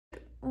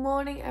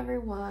Morning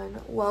everyone,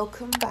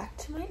 welcome back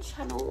to my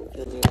channel if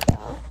you're new here.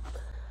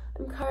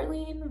 I'm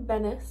currently in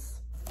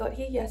Venice. Got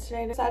here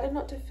yesterday and decided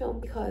not to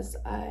film because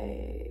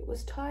I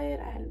was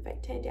tired. I hadn't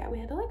tanned out. We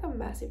had like a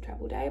massive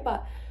travel day,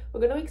 but we're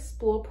going to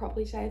explore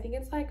properly today. I think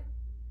it's like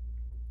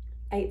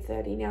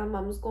 8:30 now.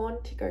 Mum's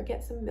gone to go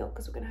get some milk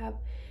because we're going to have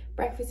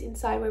breakfast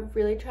inside. We're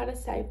really trying to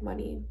save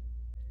money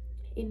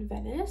in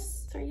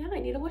Venice. So yeah, I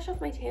need to wash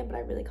off my tan, but I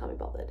really can't be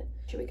bothered.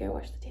 Should we go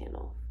wash the tan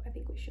off? I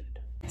think we should.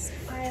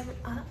 I am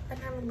up and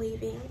I'm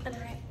leaving, and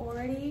I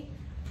already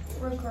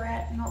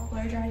regret not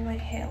blow drying my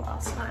hair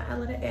last night. I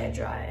let it air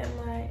dry and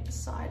my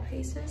side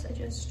pieces are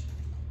just,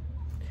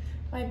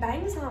 my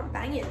bangs aren't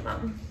banging,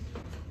 Mum.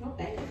 Not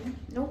banging?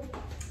 Nope.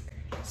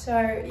 So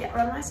yeah,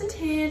 we're nice and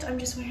tanned. I'm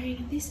just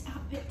wearing this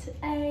outfit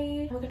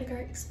today. We're gonna go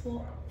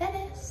explore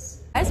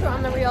Venice. Guys, we're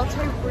on the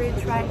Rialto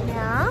Bridge right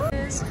now.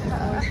 There's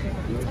her.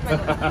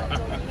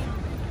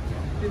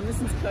 Dude,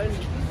 this is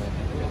crazy.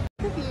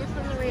 The view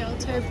from the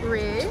Rialto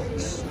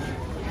Bridge.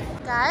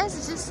 Guys,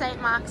 this is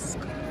St. Mark's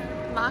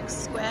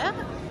Square.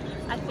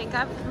 I think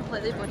I've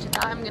completely butchered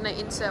that. I'm gonna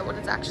insert what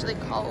it's actually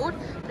called.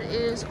 But it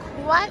is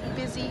quite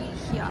busy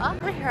here.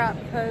 My hair up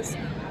because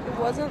it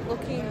wasn't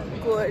looking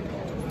good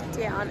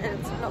down and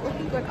it's not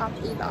looking good up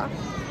either.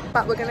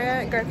 But we're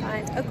gonna go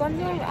find a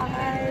gondola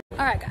ride.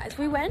 Alright guys,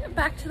 we went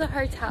back to the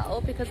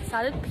hotel because it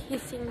started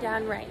pissing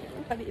down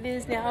raining. But it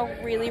is now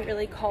really,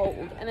 really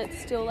cold and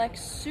it's still like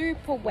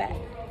super wet.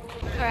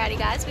 Alrighty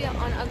guys, we are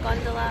on a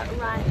gondola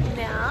right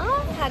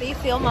now. How do you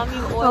feel, Mum?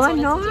 You always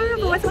wanted to do this.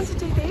 I've always wanted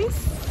to do this.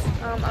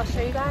 I'll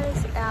show you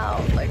guys our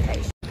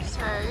location.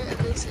 So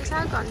this is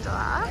our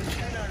gondola.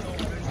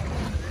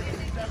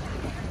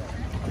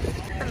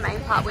 The main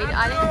part,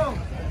 I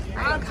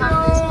didn't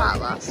come this part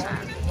last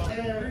time.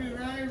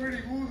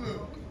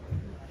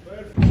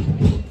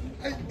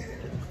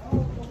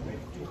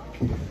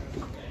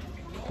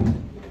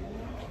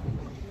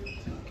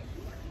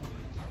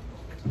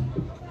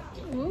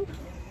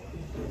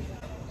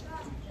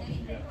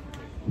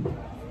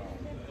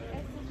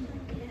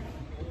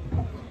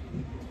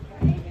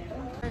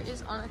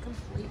 Is on a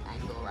complete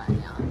angle right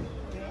now.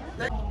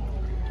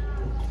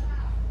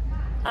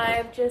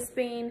 I've just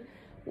been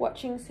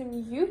watching some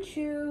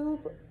YouTube,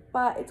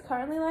 but it's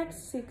currently like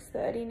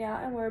 6:30 now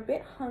and we're a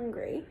bit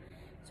hungry.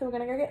 So we're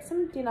gonna go get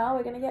some dinner.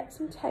 We're gonna get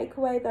some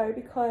takeaway though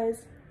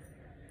because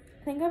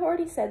I think I've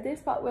already said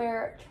this, but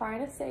we're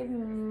trying to save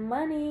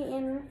money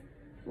in,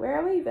 where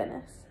are we,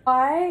 Venice?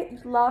 I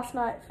last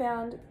night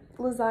found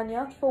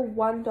lasagna for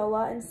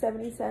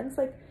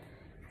 $1.70,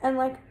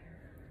 and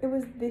it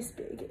was this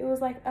big. It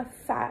was like a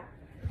fat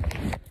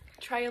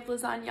tray of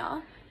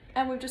lasagna,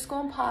 and we've just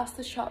gone past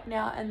the shop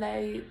now and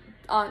they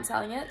aren't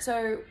selling it.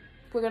 So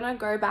we're gonna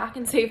go back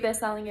and see if they're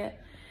selling it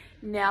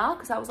now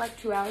because that was like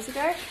 2 hours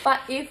ago. But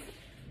if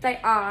they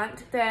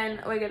aren't,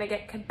 then we're gonna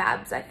get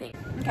kebabs, I think.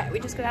 Okay, we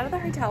just got out of the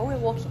hotel. We're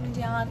walking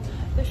down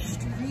the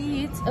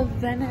streets of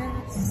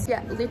Venice.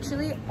 Yeah,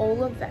 literally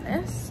all of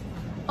Venice.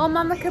 Oh,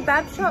 Mum, the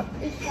kebab shop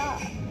is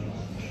shut.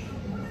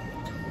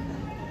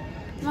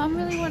 Mum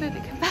really wanted a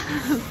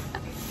kebab.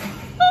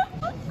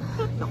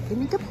 Not from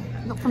me,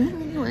 not from me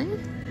anyway.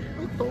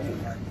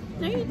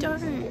 No, you don't.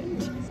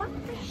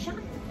 Shut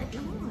at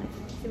night.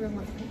 Everyone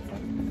wants pizza.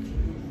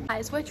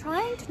 Guys, we're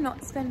trying to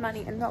not spend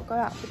money and not go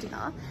out for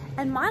dinner,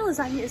 and my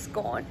lasagna is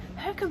gone.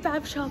 Her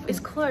kebab shop is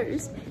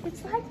closed.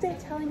 It's like they're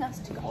telling us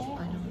to go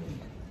on.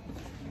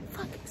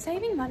 Fuck,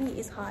 saving money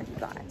is hard, you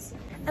guys.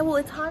 And well,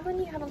 it's hard when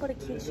you haven't got a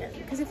kitchen,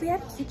 because if we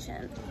had a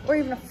kitchen or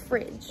even a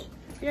fridge,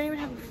 we don't even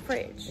have a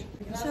fridge.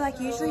 So like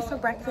usually for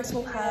breakfast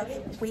we'll have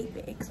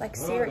Weet-Bix, like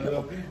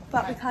cereal,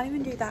 but we can't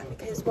even do that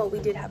because, well, we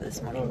did have it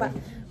this morning, but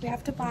we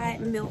have to buy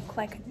milk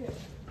like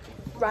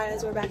right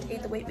as we're about to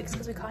eat the Weet-Bix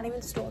because we can't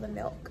even store the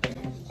milk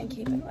and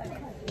keep it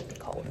like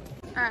cold.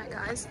 Alright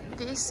guys,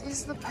 this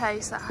is the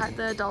place that had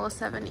the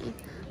 $1.70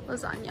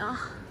 lasagna,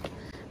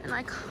 and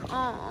like,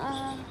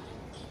 oh,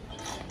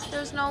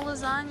 there's no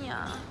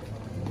lasagna.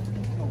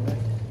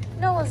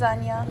 No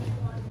lasagna.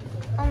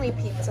 Only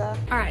pizza.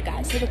 Alright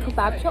guys, so the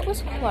kebab shop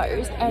was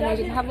closed and they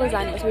didn't have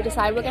lasagna, so we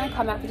decided we're going to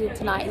come out for dinner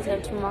tonight instead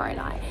of tomorrow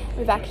night.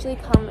 We've actually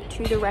come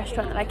to the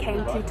restaurant that I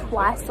came to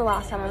twice the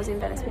last time I was in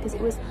Venice because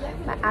it was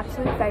my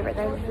absolute favourite.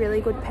 They have really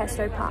good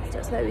pesto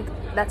pasta, so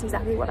that's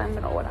exactly what I'm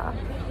going to order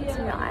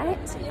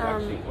tonight.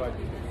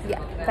 Yeah,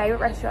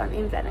 favourite restaurant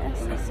in Venice,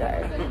 so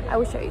I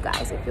will show you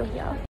guys if you're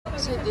here.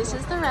 So this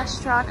is the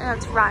restaurant and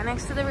it's right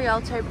next to the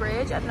Rialto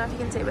Bridge. I don't know if you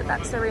can see, but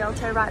that's the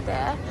Rialto right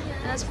there.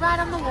 And it's right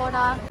on the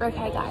water.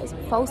 Okay guys,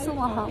 false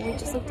alarm. We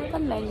just looked at the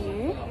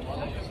menu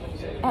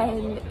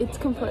and it's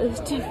completely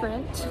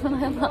different to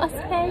when I last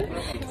came.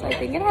 So I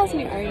think it has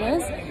new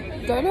owners.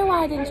 Don't know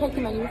why I didn't check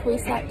the menu before we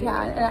sat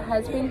down, and it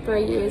has been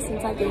 3 years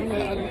since I've been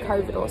here and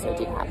COVID also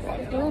did happen.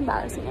 It's really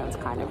embarrassing. It was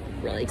kind of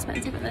really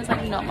expensive and there's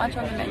like not much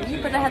on the menu,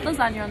 but they had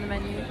lasagna on the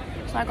menu.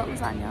 So I got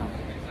lasagna.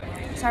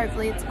 So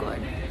hopefully it's good.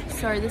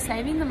 So the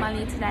saving the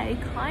money today,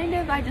 kind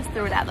of, I just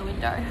threw it out the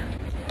window.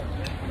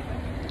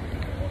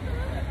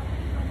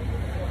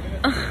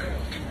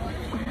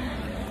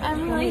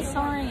 I'm really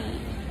sorry.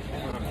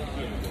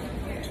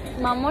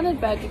 Mum wanted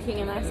Burger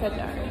King and I said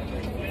no.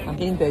 I'm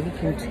getting Burger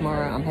King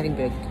tomorrow. I'm having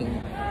Burger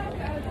King.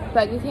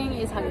 Burger King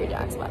is Hungry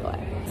Jack's, by the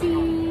way.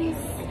 Cheese.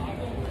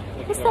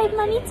 We'll save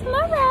money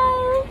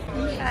tomorrow.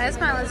 Guys,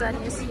 my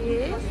lasagna's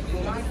here.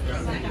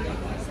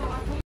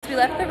 We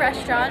left the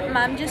restaurant.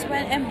 Mum just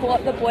went and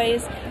bought the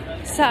boys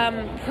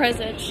some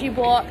presents. She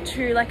bought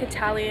 2 like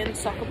Italian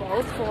soccer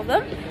balls for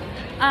them.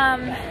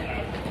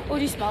 Oh,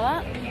 do you smell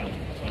that?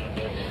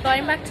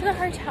 Going back to the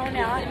hotel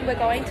now, and we're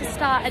going to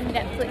start a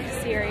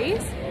Netflix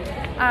series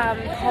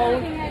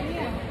called,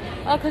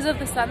 oh, because of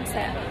the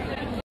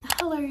sunset.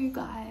 Hello you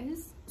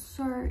guys,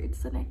 so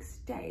it's the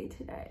next day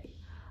today.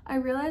 I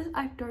realized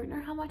I don't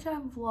know how much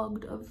I've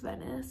vlogged of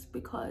Venice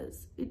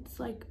because it's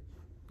like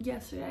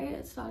yesterday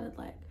it started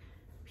like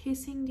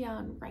pissing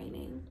down,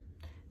 raining,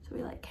 so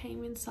we like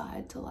came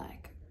inside to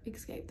like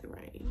escape the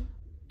rain,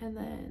 and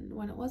then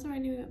when it wasn't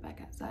raining we went back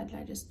outside,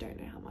 and I just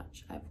don't know how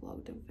much I've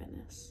vlogged of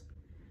Venice.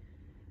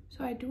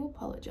 So I do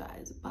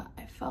apologize, but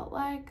I felt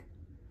like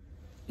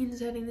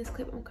inserting this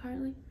clip. I'm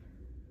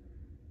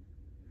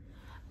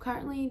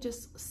currently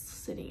just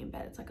sitting in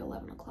bed. It's like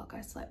 11 o'clock.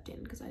 I slept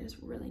in because I just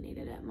really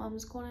needed it.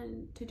 Mum's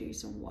gone to do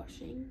some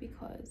washing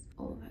because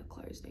all of her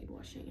clothes need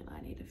washing and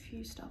I need a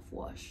few stuff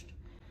washed.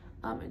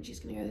 And she's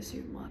gonna go to the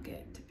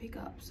supermarket to pick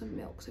up some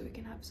milk so we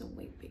can have some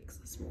Wheat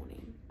Bix this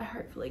morning. I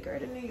hopefully go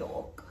to New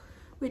York,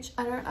 which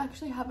I don't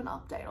actually have an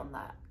update on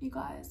that, you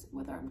guys,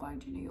 whether I'm going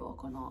to New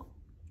York or not.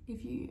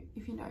 If you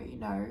know, you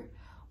know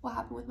what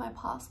happened with my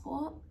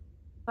passport.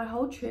 My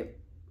whole trip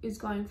is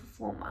going for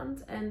 4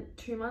 months and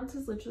 2 months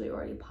has literally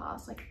already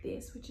passed like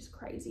this, which is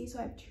crazy. So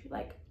I have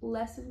like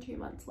less than 2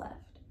 months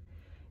left,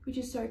 which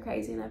is so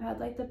crazy, and I've had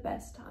like the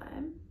best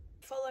time.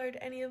 If you followed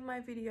any of my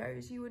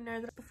videos, you would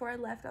know that before I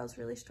left I was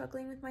really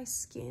struggling with my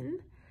skin,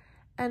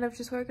 and I've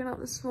just woken up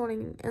this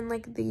morning and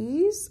like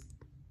these,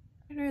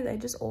 I don't know, they're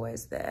just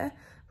always there,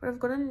 but I've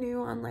got a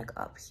new one like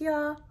up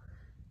here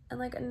and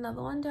like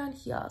another one down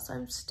here, so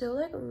I'm still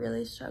like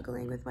really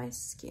struggling with my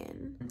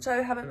skin. So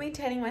I haven't been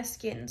tanning my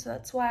skin, so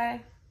that's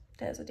why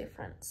there's a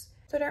difference.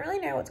 So I don't really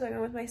know what's going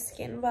on with my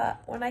skin,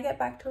 but when I get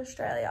back to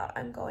Australia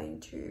I'm going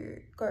to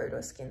go to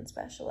a skin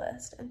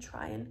specialist and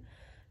try and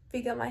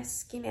figure my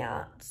skin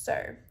out,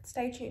 so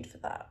stay tuned for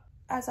that.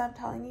 As I'm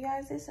telling you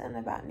guys this and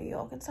about New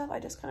York and stuff,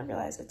 I just kind of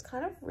realized it's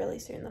kind of really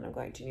soon that I'm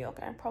going to New York,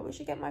 and I probably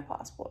should get my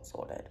passport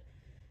sorted.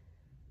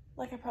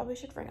 Like I probably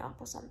should ring up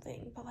or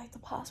something, but like the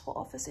passport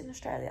office in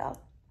Australia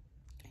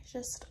is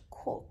just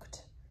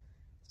cooked.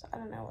 So I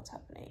don't know what's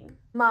happening.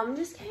 Mum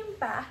just came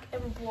back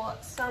and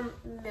bought some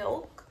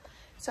milk.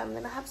 So I'm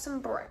gonna have some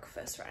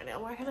breakfast right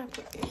now. Where can I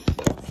put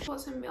this?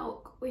 Bought some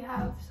milk. We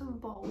have some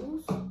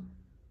bowls.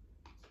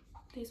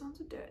 These ones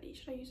are dirty.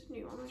 Should I use a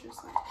new one or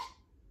just like,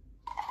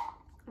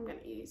 I'm gonna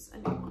use a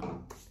new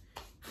one.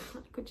 I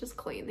could just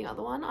clean the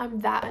other one. I'm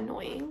that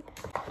annoying.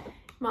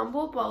 Mum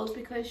bought bowls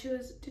because she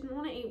didn't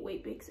want to eat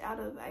Wheat Bix out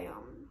of a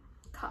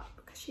cup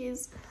because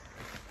she's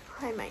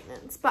high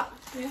maintenance. But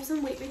we have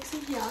some Wheat Bix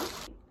in here.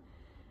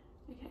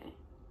 Okay.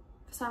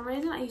 For some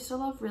reason I used to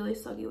love really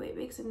soggy Wheat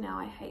Bix and now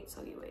I hate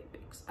soggy Wheat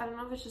Bix. I don't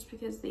know if it's just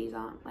because these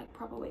aren't like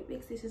proper Wheat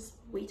Bix. This is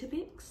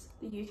Weetabix,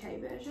 the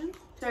UK version.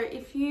 So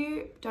if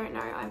you don't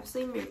know, I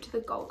obviously moved to the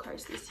Gold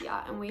Coast this year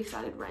and we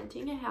started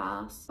renting a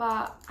house.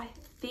 But I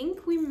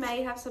think we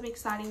may have some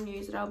exciting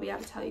news that I'll be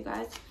able to tell you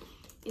guys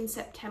in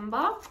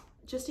September.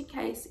 Just in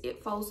case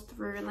it falls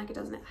through and like it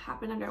doesn't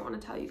happen, I don't want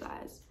to tell you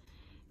guys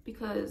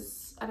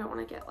because I don't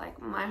want to get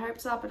like my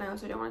hopes up, and I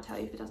also don't want to tell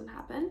you if it doesn't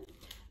happen.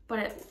 But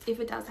if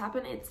it does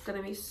happen, it's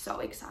going to be so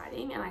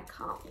exciting and I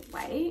can't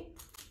wait.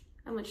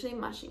 I'm literally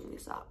mushing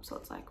this up so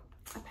it's like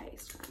a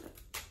paste kind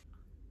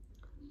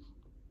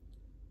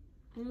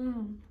of.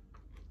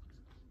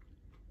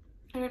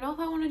 I don't know if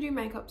I want to do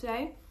makeup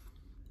today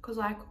because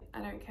like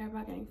I don't care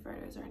about getting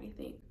photos or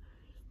anything.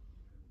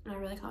 And I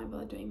really can't be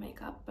bothered doing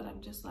makeup, but I'm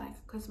just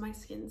like, because my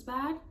skin's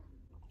bad,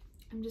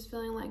 I'm just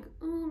feeling like,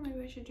 oh, maybe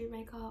I should do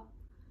makeup.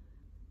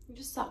 It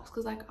just sucks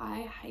because like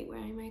I hate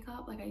wearing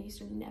makeup. Like I used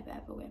to never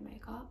ever wear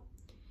makeup.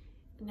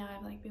 And now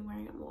I've like been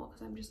wearing it more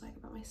because I'm just like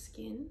about my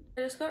skin.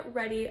 I just got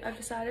ready. I've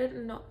decided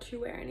not to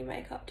wear any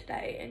makeup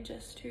today and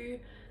just to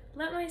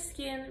let my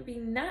skin be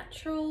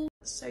natural.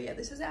 So yeah,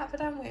 this is the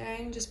outfit I'm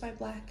wearing, just my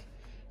black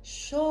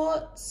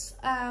shorts,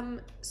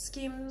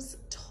 Skims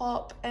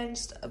top, and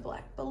just a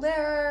black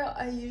bolero.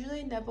 I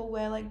usually never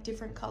wear like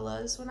different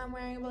colors when I'm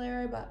wearing a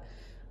bolero, but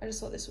I just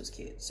thought this was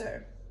cute.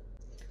 So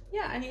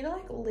yeah, I need to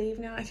like leave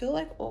now. I feel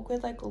like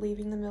awkward like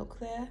leaving the milk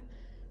there,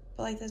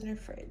 but like there's no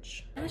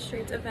fridge. On the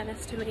streets of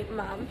Venice to meet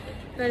Mum,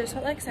 and I just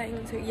felt like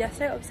saying, so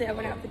yesterday obviously I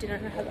went out for dinner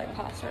and I had like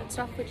pasta and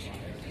stuff, which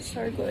is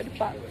so good,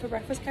 but for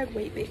breakfast I had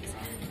Wheat Bix,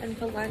 and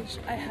for lunch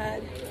I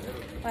had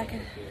like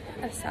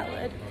a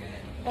salad.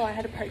 Oh, I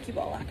had a poke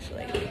bowl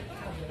actually.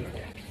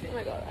 Oh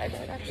my god, I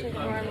don't actually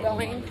know where I'm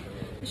going.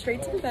 The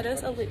streets in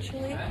Venice are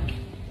literally,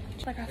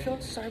 like I feel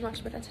so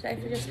much better today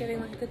for just getting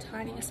like the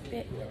tiniest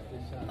bit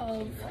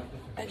of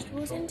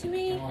vegetables into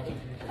me.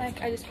 Like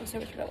I just feel so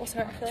much better. Also,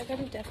 I feel like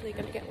I'm definitely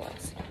gonna get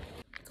worse.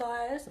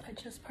 Guys, I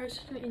just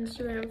posted an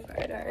Instagram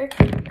photo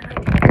and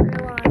I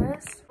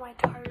realised my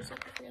toes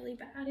look really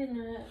bad in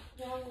it.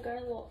 Now I'm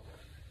gonna look.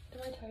 Do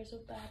my toes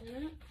look bad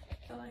in it?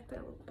 I feel like they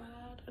look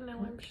bad and now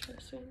I'm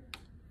stressing.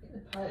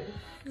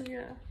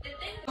 Yeah.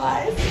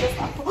 Guys,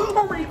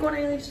 oh my god,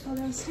 I just fell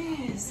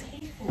downstairs.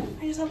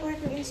 I just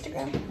uploaded an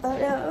Instagram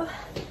photo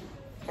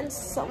and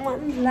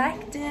someone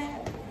liked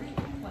it.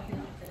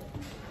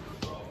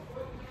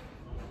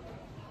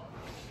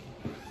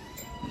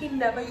 He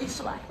never used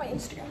to like my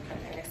Instagram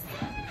photos.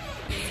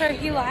 So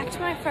he liked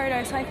my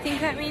photo, so I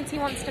think that means he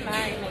wants to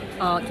marry me.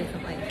 Oh,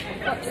 definitely.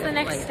 What's the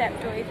next step,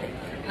 do we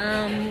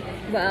think?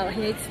 Well,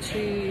 he needs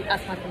to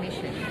ask my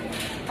permission.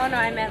 Oh no,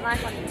 I meant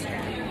like on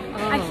Instagram.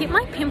 Oh. I keep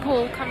my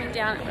pimple coming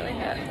down, it really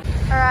hurts.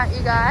 Alright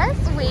you guys,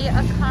 we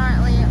are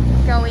currently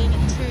going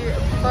to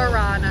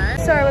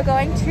Murano. So we're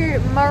going to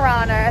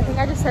Murano. I think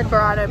I just said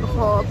Murano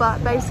before,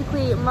 but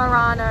basically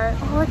Murano.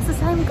 Oh, it's the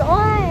same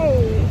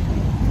guy.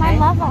 My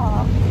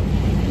lover.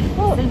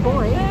 Oh, Same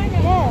boy?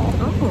 yeah.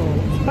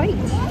 Oh, great.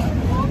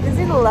 Is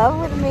in love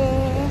with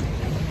me.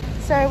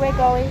 So we're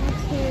going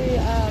to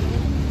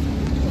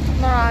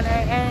Murano,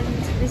 and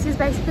this is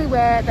basically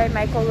where they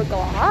make all the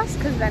glass,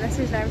 because Venice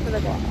is known for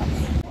the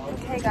glass.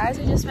 Okay guys,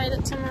 we just made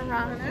it to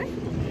Murano.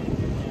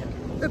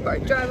 The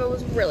boat driver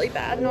was really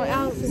bad, not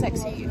our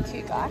sexy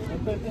cute guy,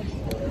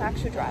 the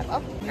actual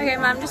driver. Okay,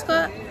 Mum just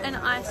got an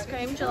ice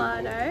cream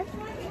gelato.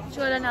 She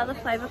got another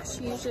flavour because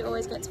she usually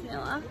always gets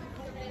vanilla.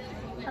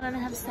 I don't know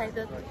how to say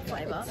the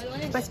flavour.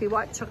 It's supposed to be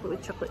white chocolate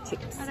with chocolate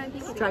chips. I don't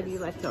think it's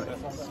Stracciatella.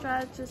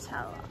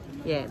 Stracciatella.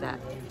 Yeah, that.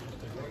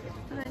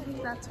 I don't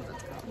think that's what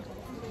it's called.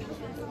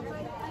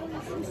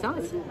 It's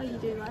nice. Oh, you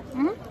do like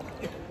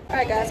it?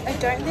 Alright guys, I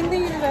don't think the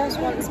universe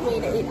wants me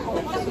to eat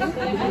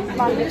healthy.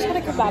 Mum just had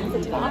a kebab for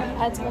dinner. I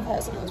had some of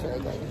hers and it was really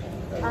good.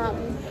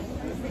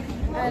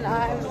 And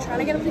I'm trying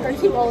to get him to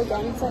go keep roll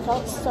again because I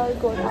felt so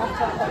good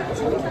after I got this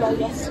kebab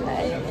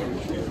yesterday.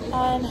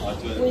 And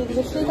we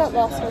literally got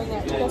lost going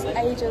there. It took us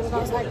ages and I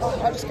was like,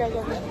 oh, I'll just go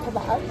get a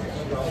kebab.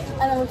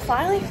 And then we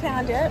finally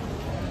found it.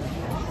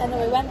 And then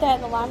we went there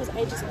and the line was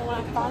ages. And when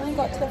I finally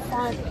got to the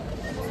front,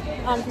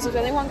 because there was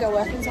only one girl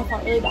working, so I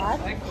felt really bad.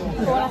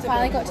 But when I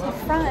finally got to the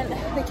front,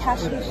 the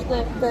cash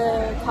register,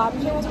 the card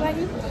machine was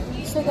waiting.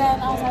 So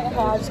then I was like, okay,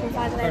 I'll just go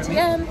find an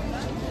ATM.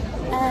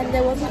 And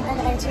there wasn't an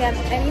ATM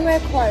anywhere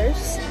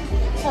close.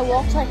 So I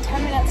walked like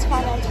 10 minutes to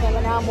find an ATM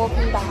and now I'm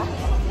walking back.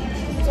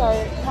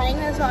 So praying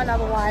there's not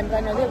another line, but I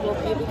know there will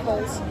be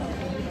because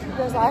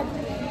there's like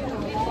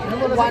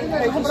one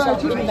poke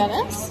shop in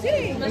Venice.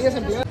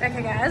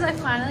 Okay guys, I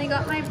finally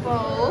got my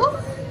bowl.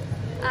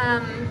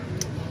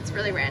 It's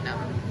really random,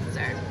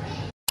 so